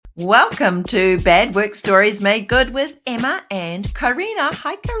Welcome to Bad Work Stories Made Good with Emma and Karina.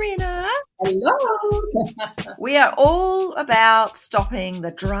 Hi, Karina. Hello. We are all about stopping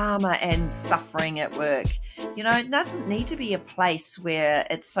the drama and suffering at work. You know, it doesn't need to be a place where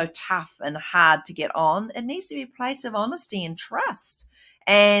it's so tough and hard to get on. It needs to be a place of honesty and trust.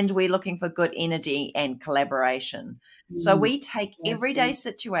 And we're looking for good energy and collaboration. So we take everyday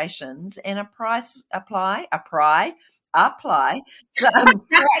situations and apply some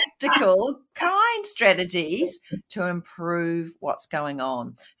practical, kind strategies to improve what's going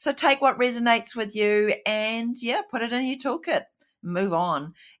on. So take what resonates with you and, put it in your toolkit. Move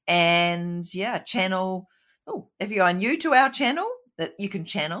on. And, channel. Oh, if you are new to our channel, that you can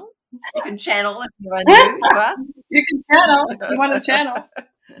channel. You can channel if you are new to us. You can channel if you want to channel.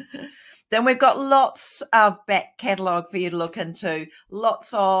 Then we've got lots of back catalogue for you to look into,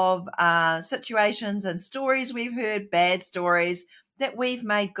 lots of situations and stories we've heard, bad stories that we've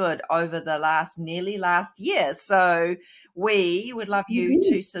made good over the last year. So we would love you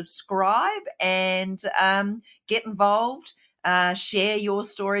to subscribe and get involved, share your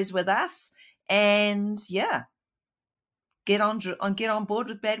stories with us, and get on board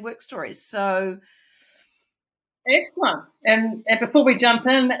with Bad Work Stories. So. Excellent. And before we jump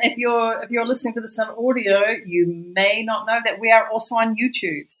in, if you're listening to this on audio, you may not know that we are also on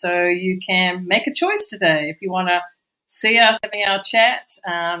YouTube. So you can make a choice today if you want to see us having our chat,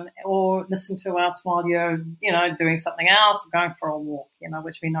 or listen to us while you're, doing something else or going for a walk,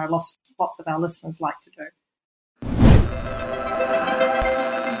 which we know lots of our listeners like to do.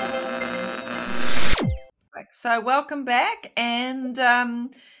 So welcome back,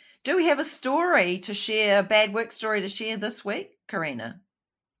 and do we have a story to share, a bad work story to share this week, Karina?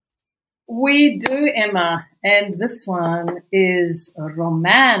 We do, Emma, and this one is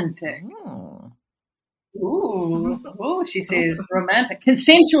romantic. Ooh, she says romantic,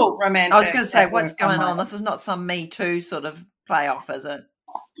 consensual romantic. I was going to say, what's going on? This is not some Me Too sort of playoff, is it?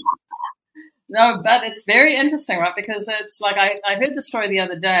 No, but it's very interesting, right? Because it's like I heard the story the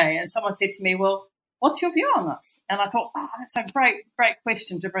other day, and someone said to me, well, what's your view on this? And I thought, that's a great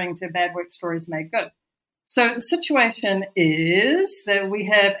question to bring to Bad Work Stories Made Good. So the situation is that we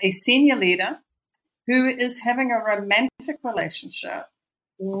have a senior leader who is having a romantic relationship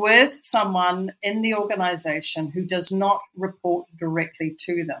with someone in the organization who does not report directly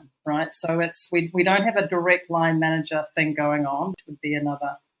to them, right? So we don't have a direct line manager thing going on, which would be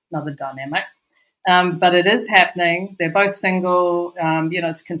another dynamic. But it is happening. They're both single.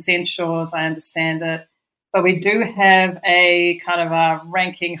 It's consensual, as I understand it. But we do have a kind of a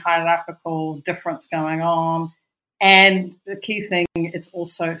ranking hierarchical difference going on. And the key thing, it's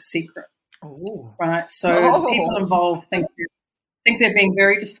also secret. Ooh. Right? So the people involved think they're being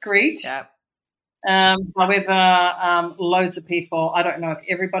very discreet. Yep. However, loads of people, I don't know if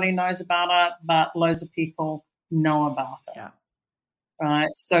everybody knows about it, but loads of people know about it. Yeah.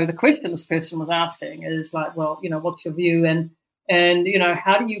 Right. So the question this person was asking is like, well, what's your view, and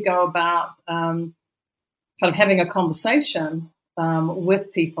how do you go about kind of having a conversation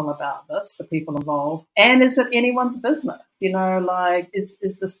with people about this, the people involved, and is it anyone's business? Is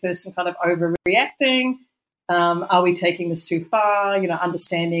this person kind of overreacting? Are we taking this too far?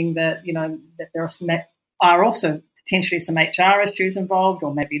 Understanding that that there are also potentially some HR issues involved,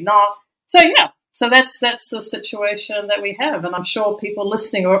 or maybe not. So So that's the situation that we have, and I'm sure people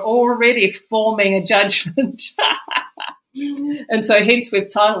listening are already forming a judgment. And so hence we've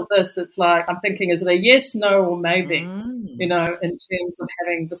titled this, it's like, I'm thinking, is it a yes, no, or maybe, in terms of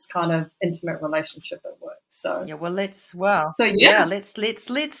having this kind of intimate relationship at work. So let's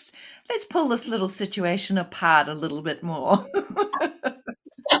pull this little situation apart a little bit more.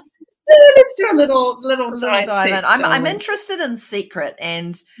 Let's do a little dive in. I'm interested in secret,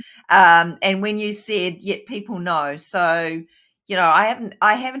 and when you said yet people know, so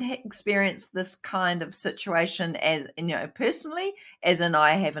I haven't experienced this kind of situation as personally, as in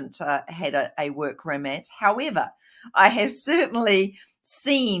I haven't had a work romance. However, I have certainly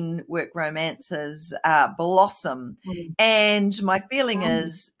seen work romances blossom, and my feeling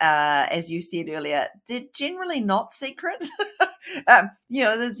is, as you said earlier, they're generally not secret.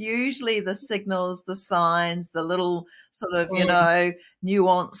 There's usually the signals, the signs, the little sort of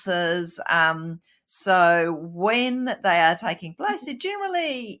nuances. So when they are taking place, they're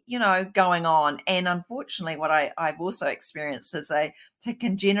generally, going on. And unfortunately, what I've also experienced is they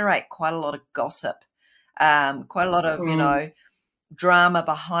can generate quite a lot of gossip, quite a lot of, drama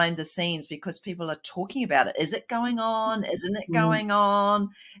behind the scenes, because people are talking about it. Is it going on? Isn't it going on?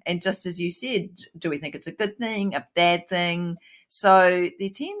 And just as you said, do we think it's a good thing, a bad thing? So there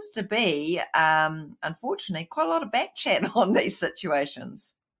tends to be, unfortunately, quite a lot of back chat on these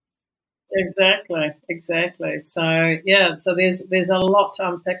situations. Exactly. So yeah, so there's a lot to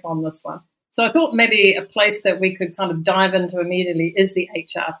unpick on this one. So I thought maybe a place that we could kind of dive into immediately is the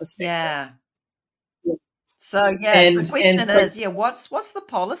HR perspective. Yeah. So the And question so is, what's the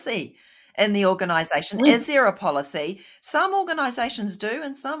policy in the organization? Is there a policy? Some organizations do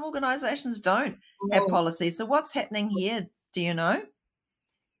and some organizations don't have policy. So what's happening here? Do you know?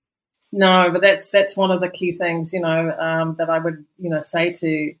 no, but that's one of the key things, that I would, say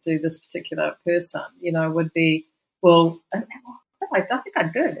to this particular person, would be, well, I think I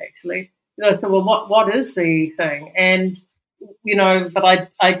did actually, so well, what is the thing? And but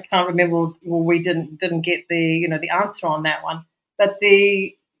I can't remember. Well, we didn't get the answer on that one. But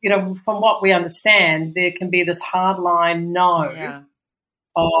from what we understand, there can be this hard line no. Yeah.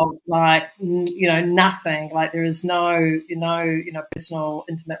 Of like nothing, like there is no personal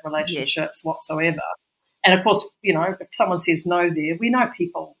intimate relationships whatsoever. And of course, if someone says no there, we know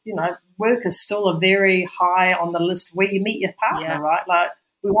people, work is still a very high on the list where you meet your partner, right? Like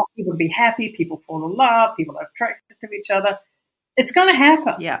we want people to be happy, people fall in love, people are attracted to each other. It's going to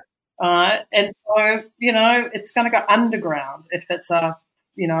happen. Yeah. And so, it's going to go underground if it's a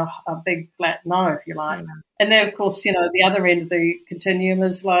big flat no, if you like. Yeah. And then, of course, the other end of the continuum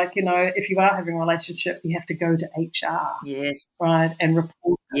is like, if you are having a relationship, you have to go to HR. Yes. Right. And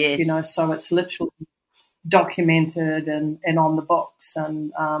report it, so it's literally documented and on the books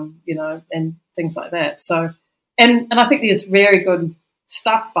and, and things like that. So, and I think there's very good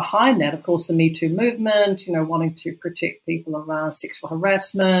stuff behind that. Of course, the Me Too movement, wanting to protect people around sexual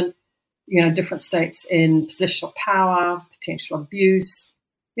harassment, different states in position of power, potential abuse,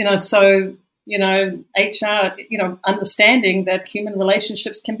 so, HR, understanding that human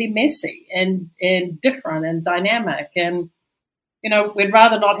relationships can be messy and different and dynamic. And, we'd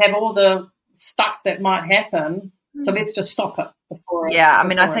rather not have all the stuff that might happen. So let's just stop it before. Yeah, I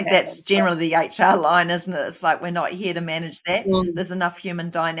mean, I think that's generally the HR line, isn't it? It's like we're not here to manage that. There's enough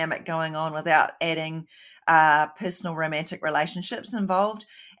human dynamic going on without adding personal romantic relationships involved.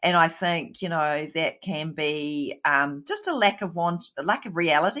 And I think, that can be just a lack of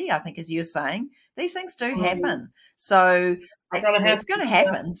reality, I think, as you're saying. These things do happen. So it's going to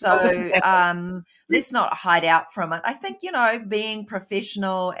happen. So let's not hide out from it. I think, being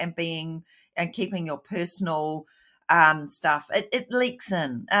professional and keeping your personal stuff, it leaks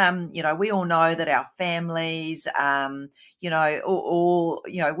in. We all know that our families,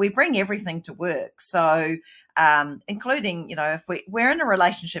 we bring everything to work. So including, if we're in a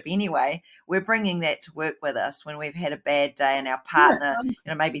relationship anyway, we're bringing that to work with us when we've had a bad day and our partner,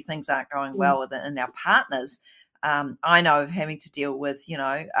 maybe things aren't going well in our partners. I know of having to deal with,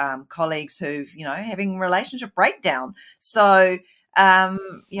 colleagues who've, having relationship breakdown. So,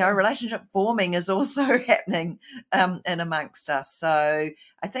 relationship forming is also happening in amongst us. So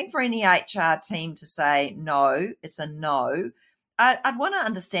I think for any HR team to say no, it's a no. I'd want to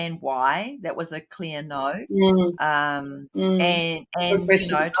understand why that was a clear no, and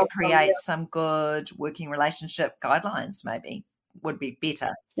to create some good working relationship guidelines maybe would be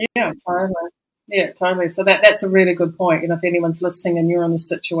better. Yeah, totally. Yeah, totally. So that's a really good point. If anyone's listening and you're in this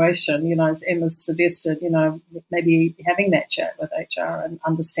situation, as Emma's suggested, maybe having that chat with HR and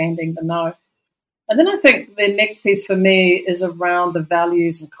understanding the no. And then I think the next piece for me is around the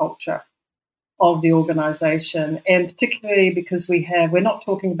values and culture of the organisation, and particularly because we're not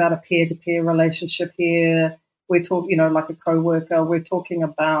talking about a peer-to-peer relationship here. We're talking, like a co-worker. We're talking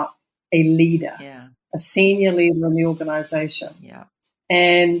about a leader, a senior leader in the organisation. Yeah.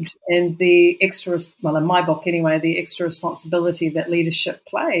 And the extra, well, in my book anyway, the extra responsibility that leadership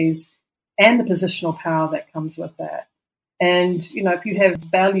plays and the positional power that comes with that. And, if you have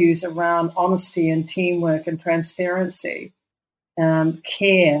values around honesty and teamwork and transparency,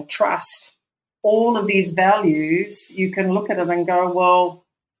 care, trust, all of these values, you can look at it and go, well,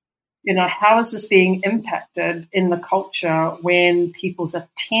 how is this being impacted in the culture when people's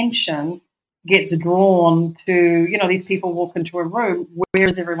attention gets drawn to, these people walk into a room, where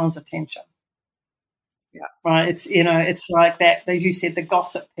is everyone's attention? Yeah. Right. It's, it's like that, as you said, the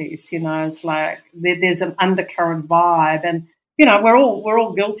gossip piece, it's like there's an undercurrent vibe, and, we're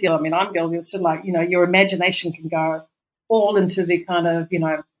all guilty. I mean, I'm guilty. It's sort of like, your imagination can go all into the kind of,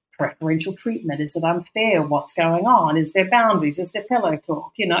 preferential treatment. Is it unfair? What's going on? Is there boundaries? Is there pillow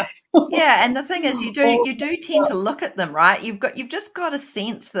talk? Yeah, and the thing is, you do tend to look at them, right? You've just got a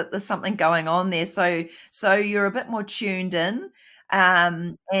sense that there's something going on there, so you're a bit more tuned in.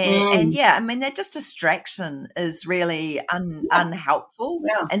 And yeah, I mean, that just distraction is really unhelpful.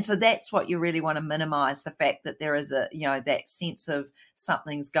 Yeah. And so that's what you really want to minimize, the fact that there is that sense of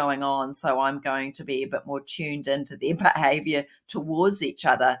something's going on. So I'm going to be a bit more tuned into their behavior towards each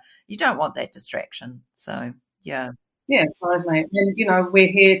other. You don't want that distraction. So, yeah. Yeah, totally. And, we're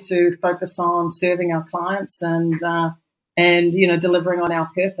here to focus on serving our clients and delivering on our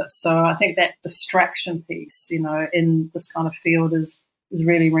purpose. So I think that distraction piece, in this kind of field is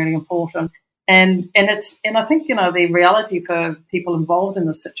really, really important. And I think, the reality for people involved in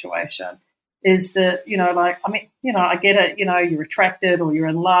this situation is that, I get it, you're attracted or you're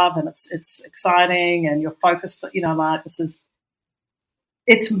in love and it's exciting and you're focused,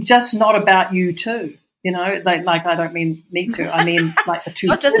 it's just not about you too. I don't mean me too. I mean, like the two. It's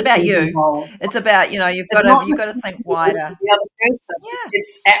not just about you. Involved. It's about you've got to think wider. The other person. Yeah.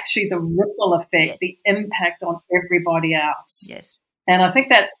 It's actually the ripple effect, yes. The impact on everybody else. Yes. And I think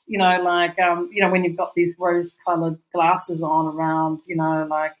that's when you've got these rose-colored glasses on around,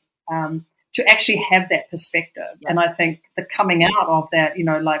 to actually have that perspective. Yeah. And I think the coming out of that,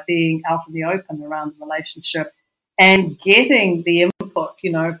 being out in the open around the relationship and getting the input,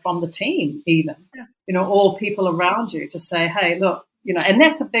 from the team even. Yeah. All people around you to say, hey, look, and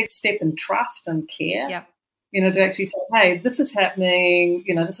that's a big step in trust and care, to actually say, hey, this is happening,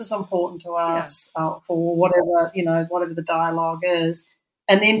 this is important to us for whatever, whatever the dialogue is.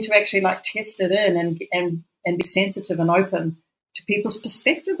 And then to actually test it in and be sensitive and open to people's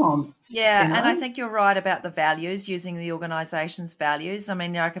perspective on this. Yeah, and I think you're right about the values, using the organisation's values. I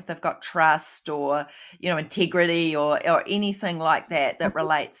mean, if they've got trust or, integrity or anything like that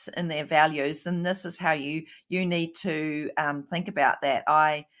relates in their values, then this is how you need to think about that.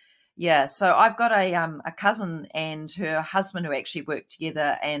 So I've got a cousin and her husband who actually work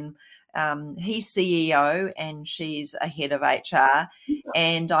together, and he's CEO and she's a head of HR.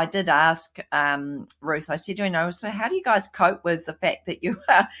 And I did ask Ruth, I said, so how do you guys cope with the fact that you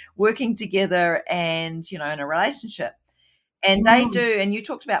are working together and, in a relationship? And they do, and you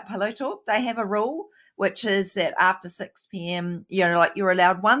talked about Pillow Talk, they have a rule, which is that after 6 p.m., you're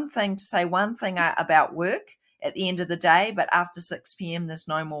allowed to say one thing about work at the end of the day, but after 6 p.m., there's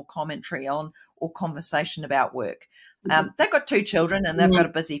no more commentary on or conversation about work. They've got 2 children and they've got a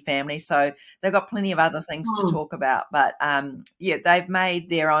busy family, so they've got plenty of other things to talk about. But they've made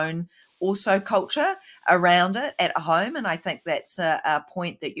their own also culture around it at home, and I think that's a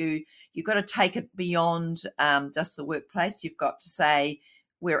point that you've got to take it beyond just the workplace. You've got to say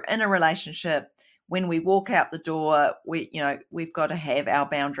we're in a relationship. When we walk out the door, we've got to have our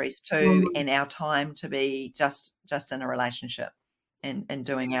boundaries too, and our time to be just in a relationship and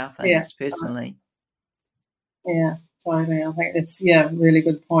doing our things personally. Yeah. Totally. I think it's, really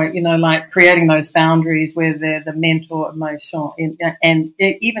good point. Creating those boundaries where they're the mental, emotional, and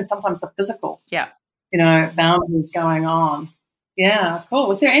even sometimes the physical, boundaries going on. Yeah, cool.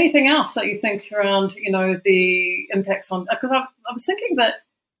 Was there anything else that you think around, the impacts on, because I was thinking that,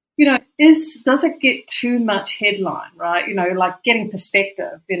 does it get too much headline, right? Getting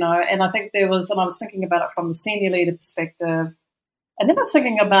perspective, and I think and I was thinking about it from the senior leader perspective. And then I was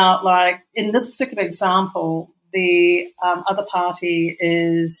thinking about, in this particular example, the other party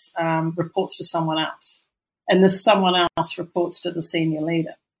reports to someone else, and this someone else reports to the senior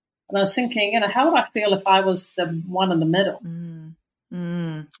leader. And I was thinking, how would I feel if I was the one in the middle?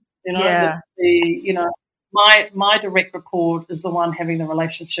 My direct report is the one having the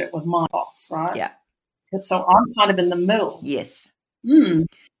relationship with my boss, right? Yeah. And so I'm kind of in the middle. Yes.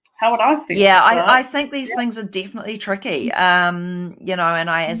 How would I feel? Yeah, right? I think these things are definitely tricky. And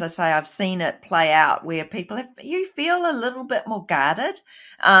as I say, I've seen it play out where you feel a little bit more guarded.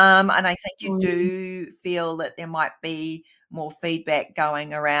 And I think you do feel that there might be more feedback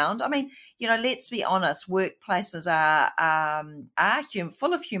going around. I mean, let's be honest, workplaces are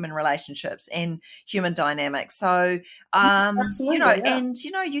full of human relationships and human dynamics. So, absolutely, and,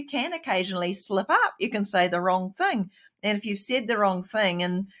 you can occasionally slip up. You can say the wrong thing. And if you've said the wrong thing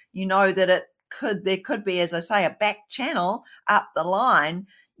and that there could be, as I say, a back channel up the line,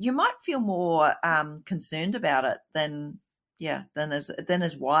 you might feel more concerned about it than is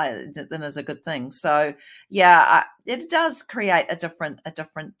a good thing. So it does create a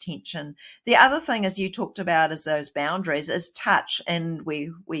different tension. The other thing, as you talked about, is those boundaries, is touch, and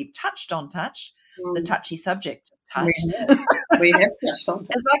we've touched on touch, the touchy subject. Touch. We have touched on touch.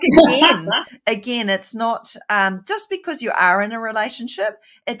 It's again, it's not just because you are in a relationship,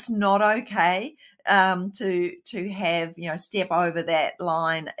 it's not okay to have, step over that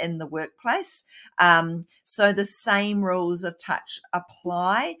line in the workplace. So the same rules of touch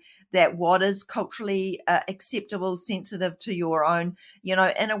apply. that what is culturally acceptable, sensitive to your own,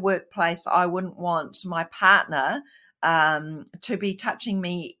 in a workplace, I wouldn't want my partner to be touching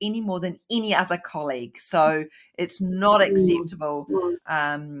me any more than any other colleague. So it's not acceptable.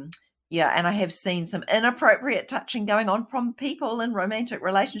 And I have seen some inappropriate touching going on from people in romantic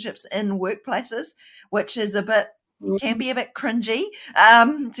relationships in workplaces, which is can be a bit cringy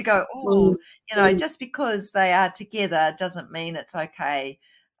to go, just because they are together doesn't mean it's okay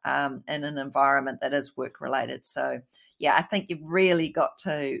in an environment that is work related. So yeah, I think you've really got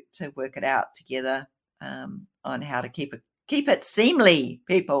to work it out together on how to keep it seemly,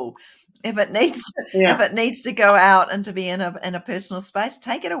 people. If it needs to go out and to be in a personal space,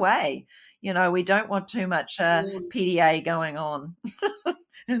 take it away. We don't want too much PDA going on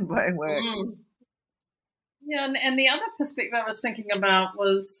in work. Yeah, and the other perspective I was thinking about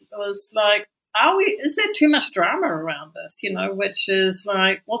was like, is there too much drama around this? Which is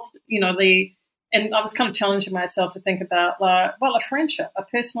like, and I was kind of challenging myself to think about, like, well, a friendship, a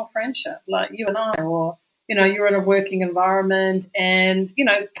personal friendship, like you and I, or you're in a working environment, and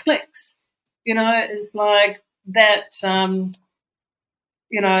cliques, it's like that. And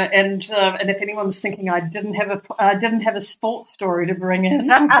if anyone was thinking I didn't have a sports story to bring in,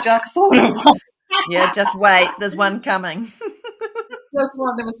 I just thought of one. Yeah, just wait. There's one coming. There was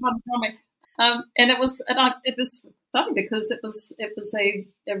one coming, and it was funny because it was a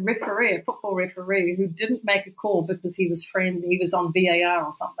referee, a football referee, who didn't make a call because he was on VAR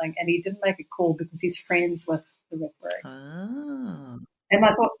or something, and he didn't make a call because he's friends with the referee. Oh. And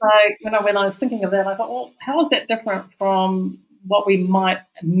I thought, when I was thinking of that, I thought, well, how is that different from what we might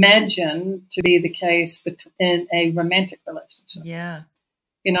imagine to be the case in a romantic relationship? Yeah.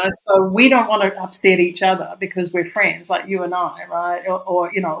 So we don't want to upset each other because we're friends, like you and I, right? Or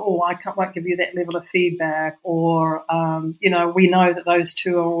I won't give you that level of feedback, or, we know that those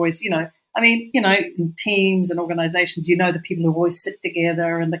two are always, in teams and organizations, the people who always sit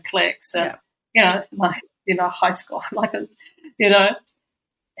together and the cliques, and, high school, like,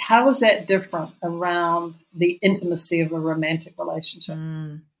 how is that different around the intimacy of a romantic relationship?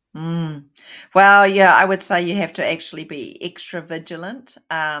 Well, yeah, I would say you have to actually be extra vigilant.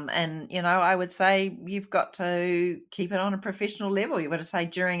 And, I would say you've got to keep it on a professional level. You've got to say,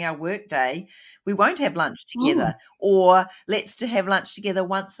 during our work day, we won't have lunch together, or let's to have lunch together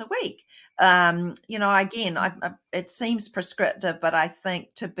once a week. Again, it seems prescriptive, but I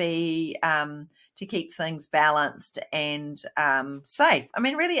think to be, to keep things balanced and safe. I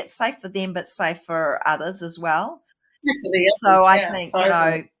mean, really, it's safe for them, but safe for others as well. So I think,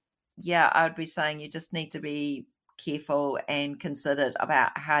 totally. I would be saying you just need to be careful and considered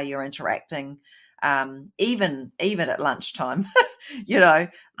about how you're interacting, even at lunchtime. You don't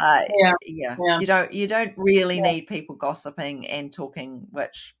really need people gossiping and talking,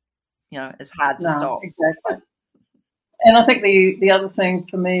 which is hard to stop. Exactly. And I think the other thing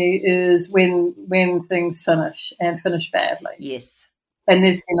for me is when things finish badly. Yes. And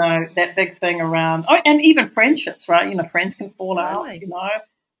there's, that big thing around, and even friendships, right? Friends can fall out,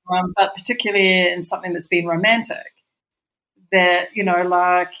 but particularly in something that's been romantic, that,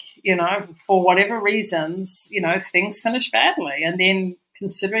 for whatever reasons, things finish badly. And then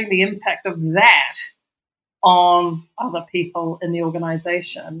considering the impact of that on other people in the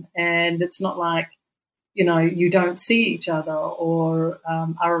organization. And it's not like, you don't see each other or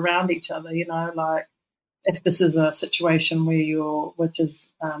are around each other, like, if this is a situation where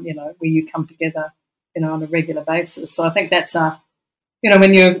where you come together, on a regular basis. So I think that's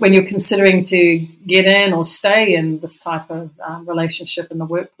when you're considering to get in or stay in this type of relationship in the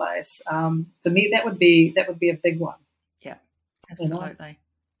workplace, for me, that would be a big one. Yeah, absolutely.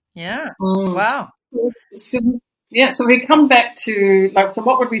 Yeah. Wow. So we come back to, like, so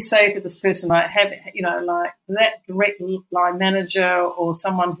what would we say to this person? Like, like that direct line manager or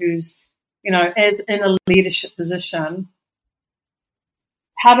someone who's, as in a leadership position,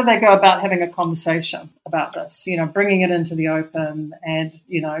 how do they go about having a conversation about this? Bringing it into the open and,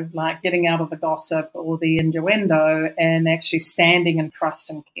 like getting out of the gossip or the innuendo and actually standing in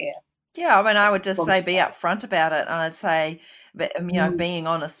trust and care. Yeah, I mean, I would just say be upfront about it, and I'd say, being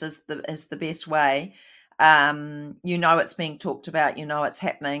honest is the best way. It's being talked about, it's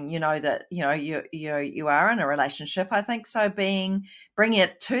happening, that, you are in a relationship. I think so. Bringing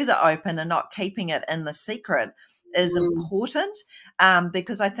it to the open and not keeping it in the secret is important,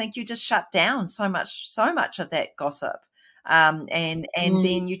 because I think you just shut down so much of that gossip. And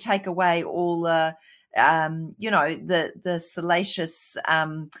then you take away all the, the salacious,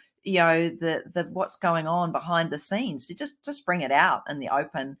 the what's going on behind the scenes. You just bring it out in the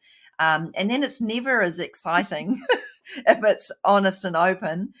open. And then it's never as exciting if it's honest and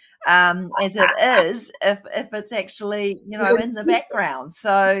open, as it is if it's actually, in the background.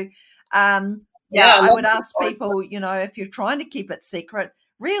 So, Yeah, I I love would that ask point. people, if you're trying to keep it secret,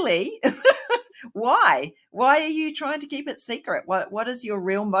 really, why? Why are you trying to keep it secret? What is your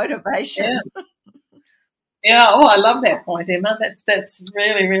real Yeah. motivation? Yeah, oh, I love that point, Emma. That's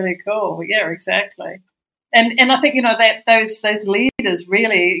really, really cool. Yeah, exactly. And I think that those leaders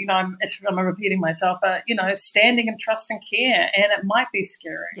really, I'm repeating myself, but standing in trust and care, and it might be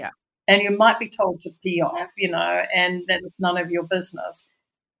scary, Yeah. and you might be told to pee off, Yeah. and that it's none of your business.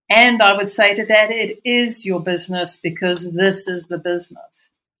 And I would say to that, it is your business because this is the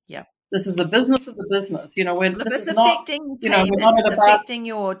business. Yeah. This is the business of the business. When Well, if this it's is not, affecting we're if not it's at about. affecting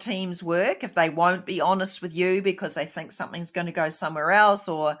your team's work, if they won't be honest with you because they think something's going to go somewhere else,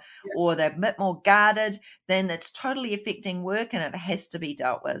 or they're a bit more guarded, then it's totally affecting work and it has to be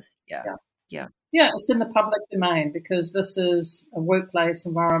dealt with. Yeah. Yeah. Yeah. Yeah, it's in the public domain because this is a workplace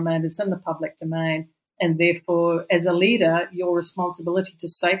environment. It's in the public domain. And therefore, as a leader, your responsibility to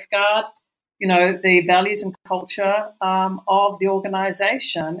safeguard, the values and culture of the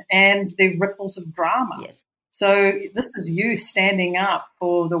organization and the ripples of drama. Yes. So this is you standing up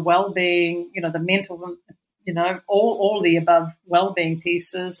for the well-being, the mental, all the above well-being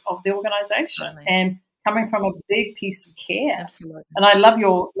pieces of the organization. Totally. And coming from a big piece of care. Absolutely. And I love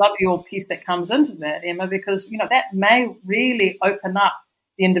your piece that comes into that, Emma, because that may really open up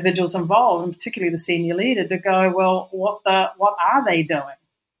the individuals involved, and particularly the senior leader, to go, well, what are they doing?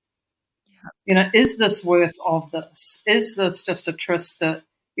 Yeah. Is this worth of this? Is this just a tryst that,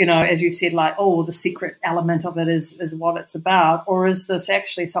 as you said, like, oh, the secret element of it is what it's about, or is this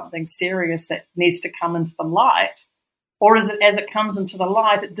actually something serious that needs to come into the light? Or is it, as it comes into the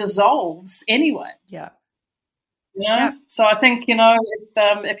light, it dissolves anyway? Yeah. Yeah. So I think,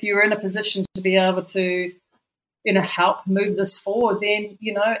 if you're in a position to be able to, help move this forward, then,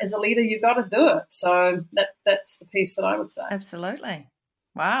 as a leader, you've got to do it. So that's the piece that I would say. Absolutely.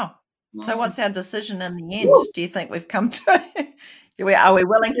 Wow. So Mm. what's our decision in the end? Woo. Do you think we've come to are we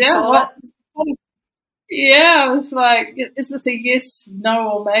willing to call it? Yeah, it's like, is this a yes, no,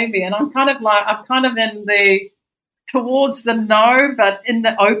 or maybe? And I'm kind of in the towards the no, but in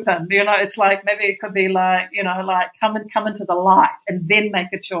the open. It's like maybe it could be like, like come into the light and then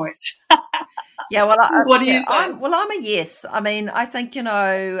make a choice. Yeah, well, what do you think? I'm a yes. I mean, I think,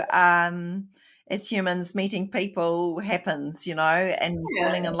 as humans, meeting people happens, and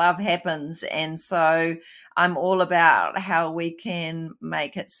falling in love happens. And so I'm all about how we can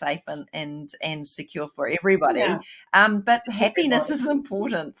make it safe and secure for everybody. Yeah. But happiness is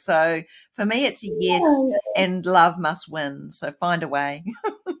important. So for me, it's a yes, and love must win. So find a way.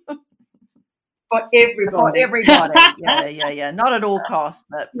 For everybody. For everybody. Yeah. Not at all costs,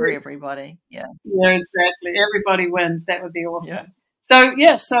 but for everybody. Yeah. Yeah, exactly. Everybody wins. That would be awesome.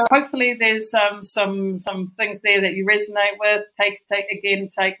 Yeah. So hopefully there's some things there that you resonate with.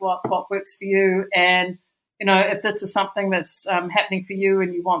 Take what works for you. And, if this is something that's happening for you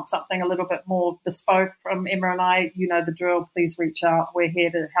and you want something a little bit more bespoke from Emma and I, the drill, please reach out. We're here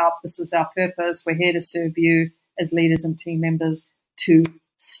to help. This is our purpose. We're here to serve you as leaders and team members to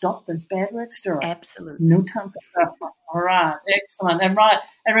stop this bad work story. Absolutely. No time for stuff. All right. Excellent. And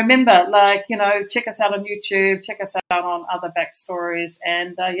remember, check us out on YouTube, check us out on other backstories,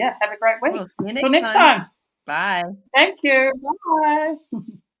 and have a great week. We'll see you Till next time. Bye. Thank you. Bye.